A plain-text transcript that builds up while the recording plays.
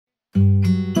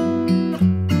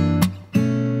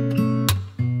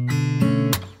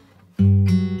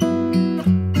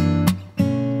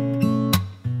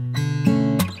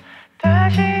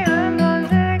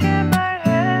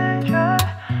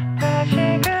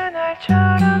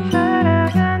별처럼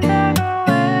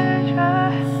사랑한다고 해줘.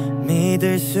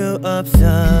 믿을 수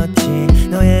없었지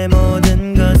너의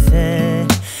모든 것에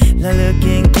Like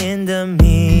looking in the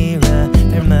mirror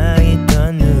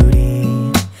닮아있던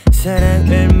우리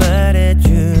사랑을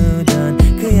말해주던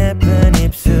그 예쁜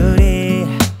입술이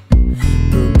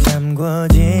꾹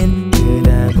잠궈진 그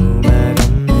아무 말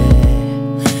없네.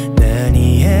 난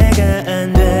이해가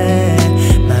안 돼.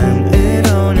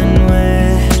 마음으로는 왜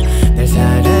날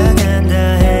사랑한다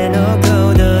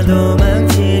해놓고 더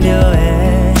도망치려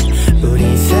해.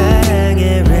 우리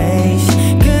사랑의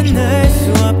race 끝날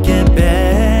수 없게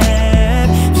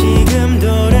babe. 지금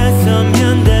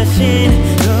돌아서면 다신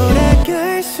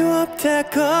돌아갈 수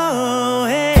없다고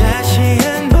해.